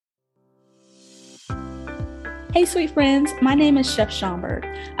Hey, sweet friends. My name is Chef Schomburg.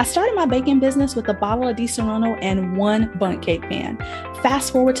 I started my baking business with a bottle of Di Serono and one bundt cake pan.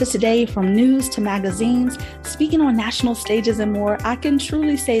 Fast forward to today, from news to magazines, speaking on national stages and more, I can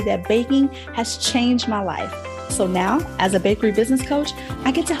truly say that baking has changed my life. So now, as a bakery business coach,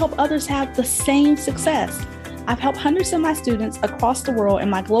 I get to help others have the same success. I've helped hundreds of my students across the world in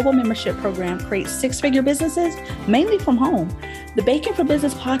my global membership program create six-figure businesses, mainly from home. The Baking for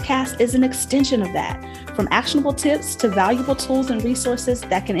Business podcast is an extension of that, from actionable tips to valuable tools and resources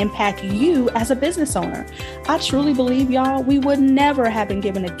that can impact you as a business owner. I truly believe, y'all, we would never have been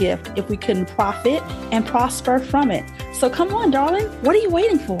given a gift if we couldn't profit and prosper from it. So come on, darling, what are you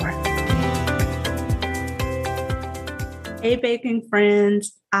waiting for? Hey, baking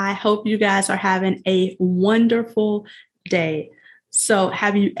friends. I hope you guys are having a wonderful day. So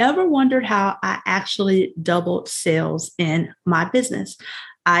have you ever wondered how I actually doubled sales in my business?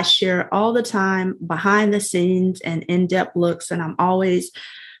 I share all the time behind the scenes and in-depth looks, and I'm always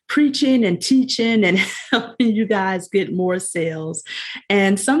preaching and teaching and helping you guys get more sales.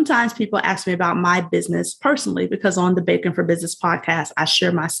 And sometimes people ask me about my business personally, because on the Baking for Business podcast, I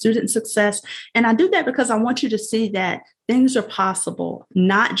share my student success. And I do that because I want you to see that things are possible,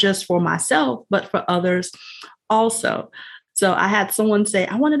 not just for myself, but for others also. So I had someone say,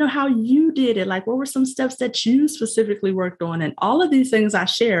 I want to know how you did it. Like, what were some steps that you specifically worked on? And all of these things I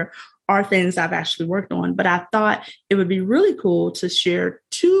share are things I've actually worked on. But I thought it would be really cool to share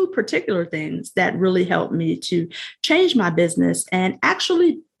two particular things that really helped me to change my business and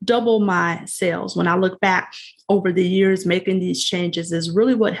actually double my sales. When I look back over the years, making these changes is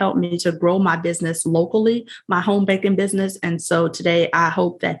really what helped me to grow my business locally, my home baking business. And so today, I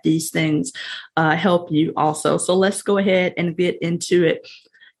hope that these things help you also. So let's go ahead and get into it.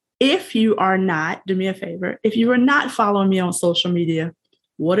 If you are not, do me a favor, if you are not following me on social media,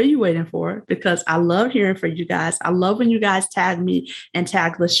 what are you waiting for? Because I love hearing from you guys. I love when you guys tag me and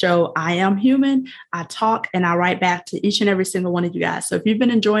tag the show. I am human. I talk and I write back to each and every single one of you guys. So if you've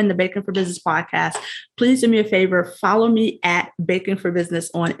been enjoying the Baking for Business podcast, please do me a favor, follow me at Baking for Business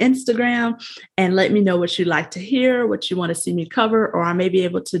on Instagram and let me know what you'd like to hear, what you want to see me cover, or I may be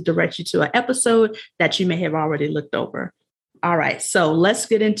able to direct you to an episode that you may have already looked over. All right, so let's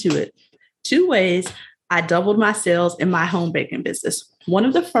get into it. 2 ways I doubled my sales in my home baking business. One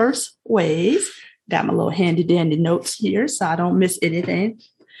of the first ways, got my little handy dandy notes here so I don't miss anything.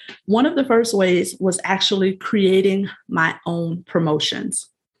 One of the first ways was actually creating my own promotions.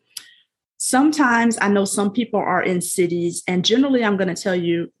 Sometimes I know some people are in cities, and generally I'm going to tell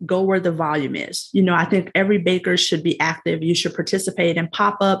you, go where the volume is. You know, I think every baker should be active. You should participate in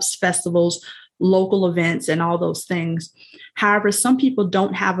pop-ups, festivals, local events, and all those things. However, some people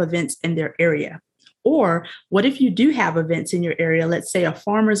don't have events in their area. Or what if you do have events in your area, let's say a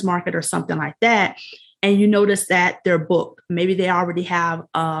farmer's market or something like that, and you notice that they're booked. Maybe they already have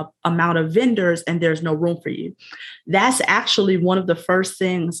an amount of vendors and there's no room for you. That's actually one of the first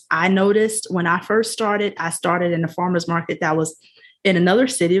things I noticed when I first started. I started in a farmer's market that was in another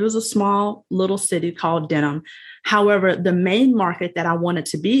city. It was a small little city called Denham. However, the main market that I wanted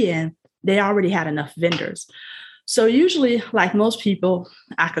to be in, they already had enough vendors. So usually, like most people,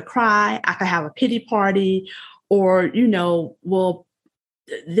 I could cry, I could have a pity party, or, well,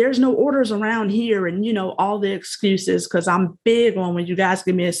 there's no orders around here. And, all the excuses, because I'm big on when you guys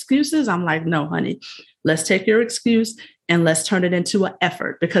give me excuses, I'm like, no, honey, let's take your excuse and let's turn it into an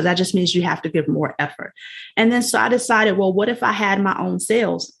effort, because that just means you have to give more effort. And then so I decided, well, what if I had my own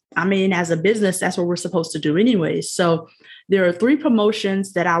sales? I mean, as a business, that's what we're supposed to do anyway. So there are 3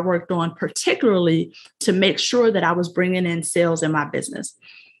 promotions that I worked on particularly to make sure that I was bringing in sales in my business.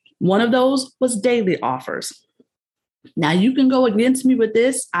 One of those was daily offers. Now, you can go against me with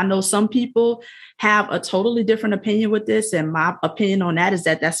this. I know some people have a totally different opinion with this. And my opinion on that is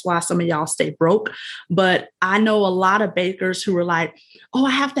that that's why some of y'all stay broke. But I know a lot of bakers who are like, oh, I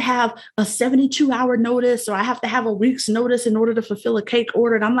have to have a 72-hour notice, or I have to have a week's notice in order to fulfill a cake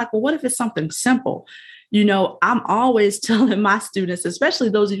order. And I'm like, well, what if it's something simple? I'm always telling my students, especially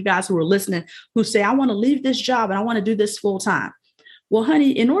those of you guys who are listening, who say, I want to leave this job and I want to do this full time. Well,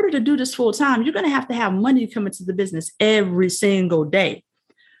 honey, in order to do this full time, you're going to have money come into the business every single day.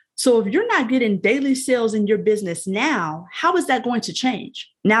 So if you're not getting daily sales in your business now, how is that going to change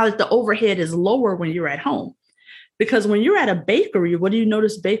now that the overhead is lower when you're at home? Because when you're at a bakery, what do you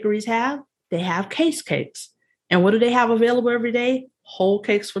notice bakeries have? They have case cakes. And what do they have available every day? Whole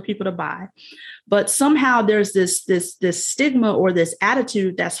cakes for people to buy. But somehow there's this stigma or this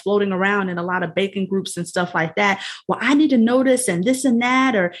attitude that's floating around in a lot of baking groups and stuff like that. Well, I need to notice and this and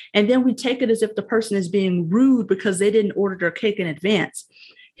that, and then we take it as if the person is being rude because they didn't order their cake in advance.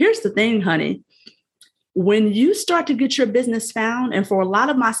 Here's the thing, honey. When you start to get your business found, and for a lot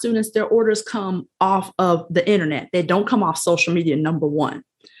of my students, their orders come off of the internet. They don't come off social media, number one.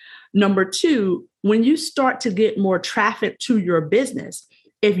 Number two, when you start to get more traffic to your business,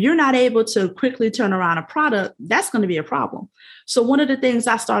 if you're not able to quickly turn around a product, that's going to be a problem. So one of the things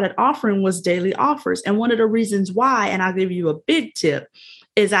I started offering was daily offers. And one of the reasons why, and I'll give you a big tip,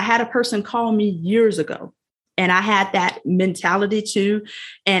 is I had a person call me years ago. And I had that mentality too.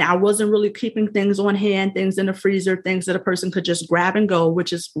 And I wasn't really keeping things on hand, things in the freezer, things that a person could just grab and go,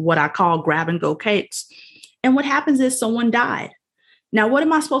 which is what I call grab and go cakes. And what happens is someone died. Now, what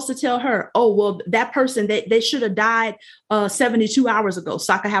am I supposed to tell her? Oh, well, that person, they should have died 72 hours ago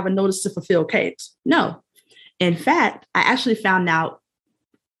so I could have a notice to fulfill cakes. No. In fact, I actually found out,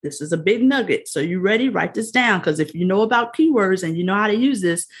 this is a big nugget. So you ready? Write this down, because if you know about keywords and you know how to use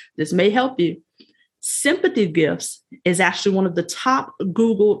this, this may help you. Sympathy gifts is actually one of the top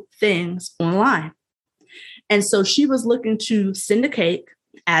Google things online. And so she was looking to send a cake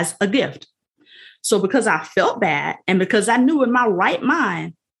as a gift. So because I felt bad and because I knew in my right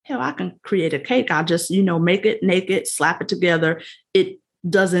mind, hell, I can create a cake. I'll just, make it naked, slap it together. It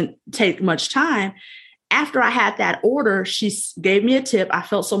doesn't take much time. After I had that order, she gave me a tip. I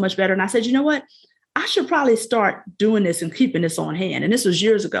felt so much better. And I said, you know what? I should probably start doing this and keeping this on hand. And this was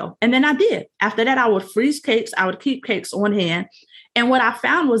years ago. And then I did. After that, I would freeze cakes. I would keep cakes on hand. And what I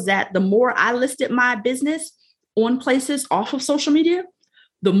found was that the more I listed my business on places off of social media,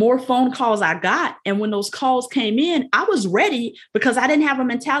 the more phone calls I got. And when those calls came in, I was ready because I didn't have a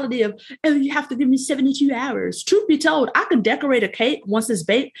mentality of, oh, you have to give me 72 hours. Truth be told, I could decorate a cake once it's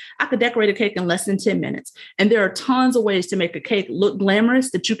baked. I could decorate a cake in less than 10 minutes. And there are tons of ways to make a cake look glamorous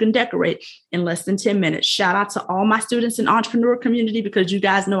that you can decorate in less than 10 minutes. Shout out to all my students in entrepreneur community, because you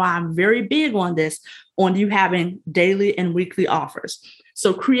guys know I'm very big on this, on you having daily and weekly offers.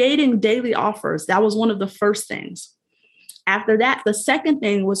 So creating daily offers, that was one of the first things. After that, the second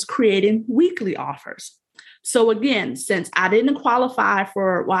thing was creating weekly offers. So again, since I didn't qualify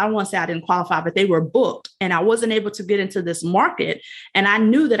for, well, I don't want to say I didn't qualify, but they were booked and I wasn't able to get into this market. And I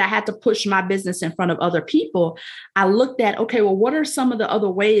knew that I had to push my business in front of other people. I looked at, okay, well, what are some of the other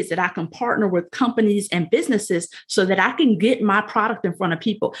ways that I can partner with companies and businesses so that I can get my product in front of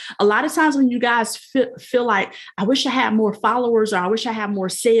people? A lot of times when you guys feel like, I wish I had more followers or I wish I had more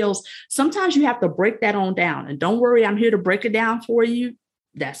sales, sometimes you have to break that on down. And don't worry, I'm here to break it down for you.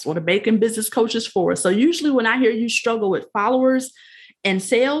 That's what a Baking Business Coach is for. So usually when I hear you struggle with followers and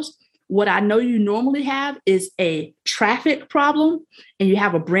sales, what I know you normally have is a traffic problem and you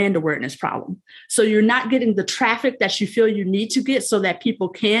have a brand awareness problem. So you're not getting the traffic that you feel you need to get so that people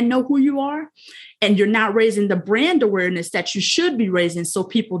can know who you are. And you're not raising the brand awareness that you should be raising so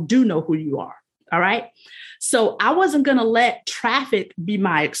people do know who you are. All right. So I wasn't going to let traffic be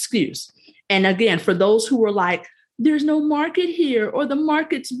my excuse. And again, for those who were like, there's no market here or the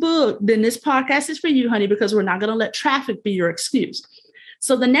market's booked, then this podcast is for you, honey, because we're not going to let traffic be your excuse.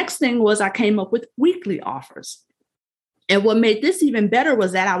 So the next thing was I came up with weekly offers. And what made this even better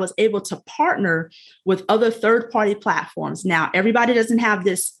was that I was able to partner with other third-party platforms. Now, everybody doesn't have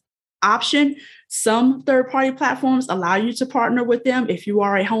this option. Some third-party platforms allow you to partner with them if you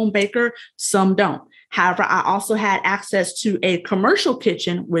are a home baker, some don't. However, I also had access to a commercial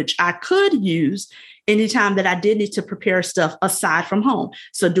kitchen, which I could use anytime that I did need to prepare stuff aside from home.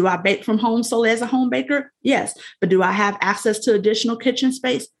 So do I bake from home solely as a home baker? Yes. But do I have access to additional kitchen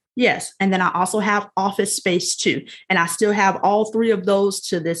space? Yes. And then I also have office space too. And I still have all three of those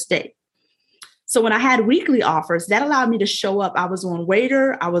to this day. So when I had weekly offers, that allowed me to show up. I was on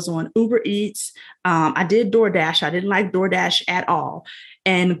Waiter. I was on Uber Eats. I did DoorDash. I didn't like DoorDash at all.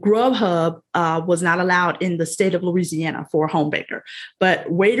 And Grubhub was not allowed in the state of Louisiana for a home baker. But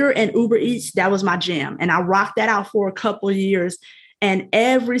Waiter and Uber Eats, that was my jam. And I rocked that out for a couple of years. And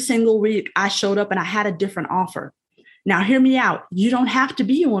every single week I showed up and I had a different offer. Now, hear me out. You don't have to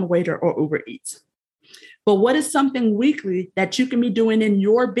be on Waiter or Uber Eats. But what is something weekly that you can be doing in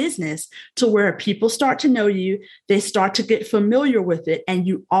your business to where people start to know you, they start to get familiar with it, and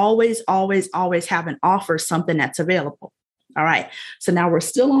you always, always, always have an offer, something that's available? All right. So now we're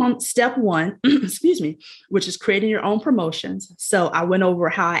still on step one, excuse me, which is creating your own promotions. So I went over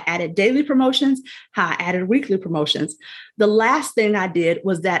how I added daily promotions, how I added weekly promotions. The last thing I did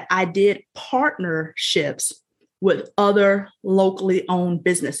was that I did partnerships with other locally owned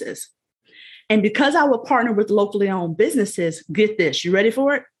businesses. And because I would partner with locally owned businesses, get this, you ready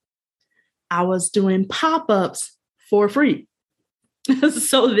for it? I was doing pop-ups for free.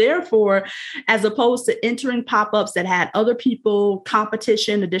 So therefore, as opposed to entering pop-ups that had other people,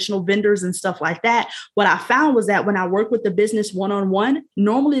 competition, additional vendors and stuff like that, what I found was that when I worked with the business one-on-one,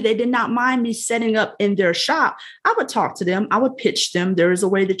 normally they did not mind me setting up in their shop. I would talk to them. I would pitch them. There is a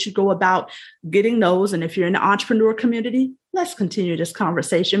way that you go about getting those. And if you're in the entrepreneur community, let's continue this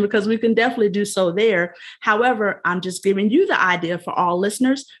conversation because we can definitely do so there. However, I'm just giving you the idea for all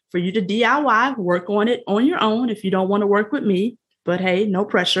listeners for you to DIY, work on it on your own if you don't want to work with me. But hey, no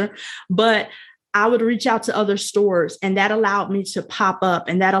pressure. But I would reach out to other stores, and that allowed me to pop up,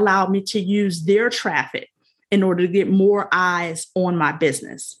 and that allowed me to use their traffic in order to get more eyes on my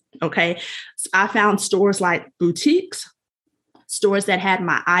business. Okay. So I found stores like boutiques, stores that had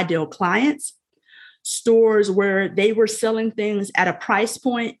my ideal clients, stores where they were selling things at a price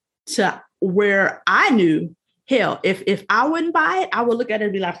point to where I knew, hell, if I wouldn't buy it, I would look at it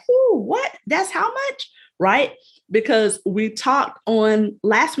and be like, "Ooh, what? That's how much?" Right? Because we talked on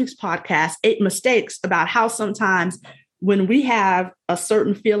last week's podcast, 8 mistakes, about how sometimes when we have a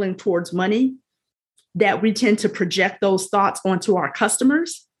certain feeling towards money, that we tend to project those thoughts onto our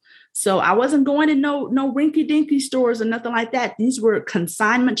customers. So I wasn't going in no rinky dinky stores or nothing like that. These were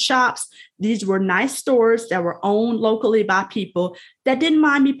consignment shops. These were nice stores that were owned locally by people that didn't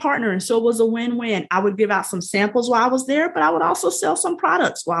mind me partnering. So it was a win-win. I would give out some samples while I was there, but I would also sell some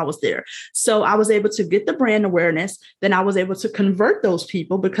products while I was there. So I was able to get the brand awareness. Then I was able to convert those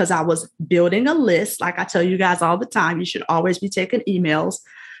people because I was building a list. Like I tell you guys all the time, you should always be taking emails.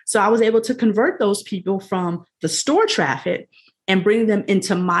 So I was able to convert those people from the store traffic and bring them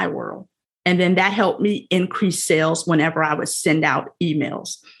into my world. And then that helped me increase sales whenever I would send out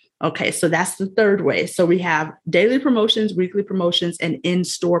emails. Okay, so that's the third way. So we have daily promotions, weekly promotions, and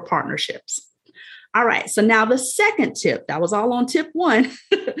in-store partnerships. All right, so now the second tip, that was all on tip 1,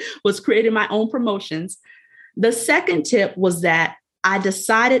 was creating my own promotions. The second tip was that I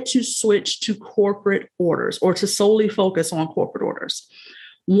decided to switch to corporate orders or to solely focus on corporate orders.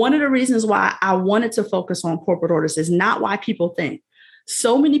 One of the reasons why I wanted to focus on corporate orders is not why people think.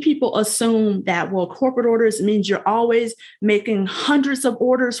 So many people assume that, well, corporate orders means you're always making hundreds of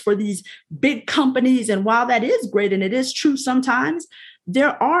orders for these big companies. And while that is great, and it is true sometimes,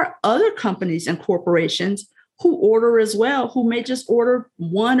 there are other companies and corporations who order as well, who may just order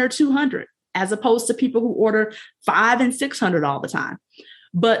 1 or 200, as opposed to people who order 500 and 600 all the time.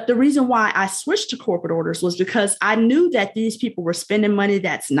 But the reason why I switched to corporate orders was because I knew that these people were spending money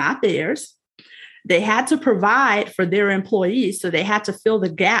that's not theirs. They had to provide for their employees, so they had to fill the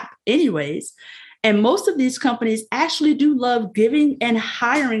gap anyways. And most of these companies actually do love giving and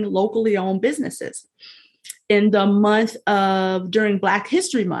hiring locally owned businesses. In the month of, during Black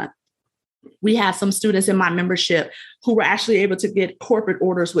History Month, we had some students in my membership who were actually able to get corporate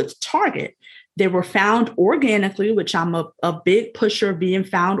orders with Target. They were found organically, which I'm a big pusher of being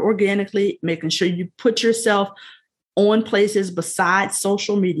found organically, making sure you put yourself on places besides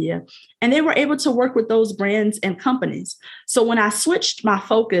social media. And they were able to work with those brands and companies. So when I switched my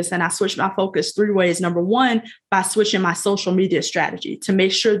focus, and I switched my focus 3 ways. Number 1, by switching my social media strategy to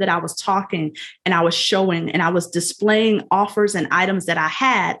make sure that I was talking and I was showing and I was displaying offers and items that I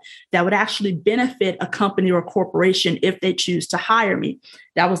had that would actually benefit a company or corporation if they choose to hire me.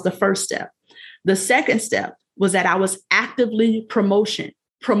 That was the first step. The second step was that I was actively promoting.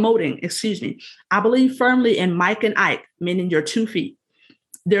 I believe firmly in Mike and Ike, meaning your 2 feet.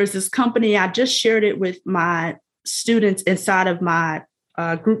 There's this company, I just shared it with my students inside of my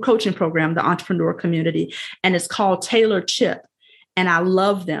group coaching program, the entrepreneur community, and it's called Taylor Chip. And I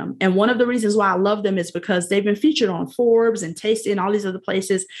love them. And one of the reasons why I love them is because they've been featured on Forbes and Tasty and all these other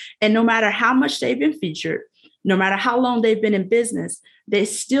places. And no matter how much they've been featured, no matter how long they've been in business, they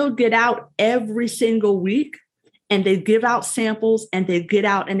still get out every single week and they give out samples and they get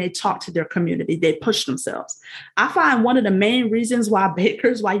out and they talk to their community. They push themselves. I find one of the main reasons why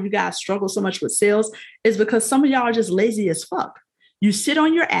bakers, why you guys struggle so much with sales is because some of y'all are just lazy as fuck. You sit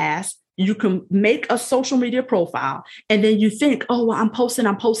on your ass, you can make a social media profile, and then you think, oh, well, I'm posting,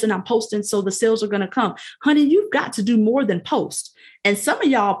 so the sales are going to come. Honey, you've got to do more than post. And some of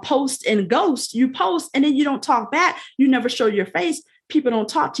y'all post and ghost. You post and then you don't talk back. You never show your face. People don't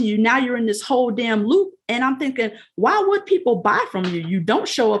talk to you. Now you're in this whole damn loop. And I'm thinking, why would people buy from you? You don't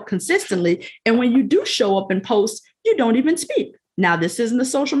show up consistently. And when you do show up and post, you don't even speak. Now, this isn't a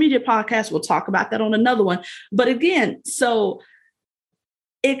social media podcast. We'll talk about that on another one. But again, so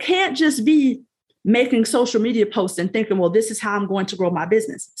it can't just be making social media posts and thinking, well, this is how I'm going to grow my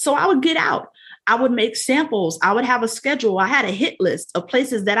business. So I would get out. I would make samples. I would have a schedule. I had a hit list of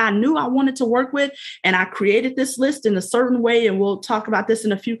places that I knew I wanted to work with. And I created this list in a certain way. And we'll talk about this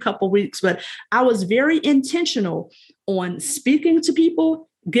in a few couple weeks. But I was very intentional on speaking to people,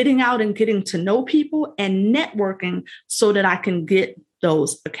 getting out and getting to know people, and networking so that I can get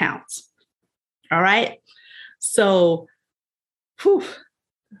those accounts. All right. So,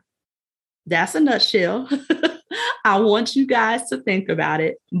 that's a nutshell. I want you guys to think about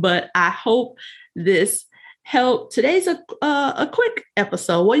it, but I hope this helped. Today's a quick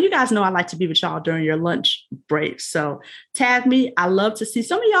episode. Well, you guys know I like to be with y'all during your lunch break. So tag me. I love to see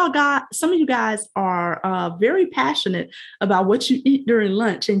some of you guys are very passionate about what you eat during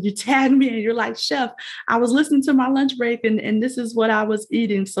lunch, and you tag me and you're like, Chef, I was listening to my lunch break and this is what I was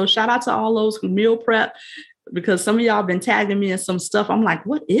eating. So shout out to all those who meal prep, because some of y'all have been tagging me in some stuff. I'm like,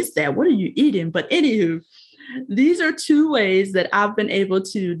 what is that? What are you eating? But anywho, these are 2 ways that I've been able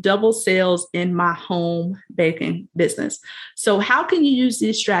to double sales in my home baking business. So how can you use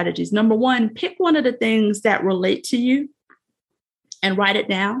these strategies? Number 1, pick one of the things that relate to you and write it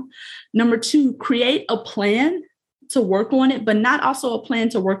down. Number 2, create a plan to work on it, but not also a plan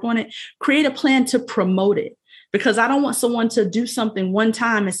to work on it. Create a plan to promote it. Because I don't want someone to do something one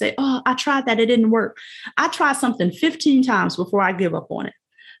time and say, oh, I tried that, it didn't work. I tried something 15 times before I give up on it.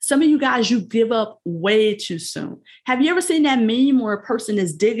 Some of you guys, you give up way too soon. Have you ever seen that meme where a person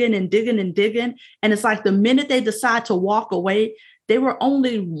is digging and digging and digging? And it's like the minute they decide to walk away, they were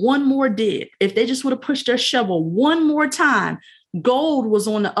only one more dig. If they just would have pushed their shovel one more time, gold was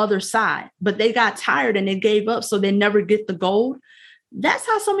on the other side, but they got tired and they gave up, so they never get the gold. That's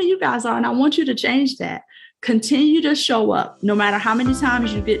how some of you guys are. And I want you to change that. Continue to show up no matter how many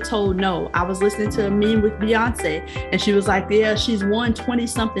times you get told no. I was listening to a meme with Beyonce and she was like, yeah, she's won 20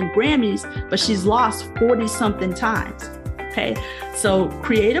 something Grammys, but she's lost 40 something times. Okay. So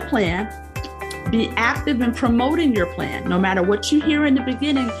create a plan, be active in promoting your plan. No matter what you hear in the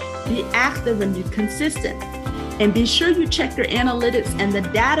beginning, be active and be consistent. And be sure you check your analytics and the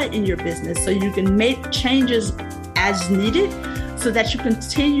data in your business so you can make changes as needed, so that you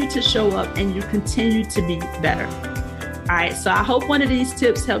continue to show up and you continue to be better. All right, so I hope one of these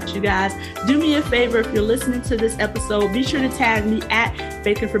tips helped you guys. Do me a favor, if you're listening to this episode, be sure to tag me at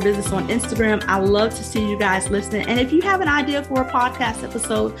Baking for Business on Instagram. I love to see you guys listening. And if you have an idea for a podcast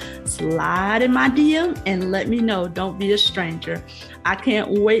episode, slide in my DM and let me know. Don't be a stranger. I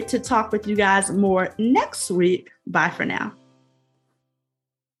can't wait to talk with you guys more next week. Bye for now.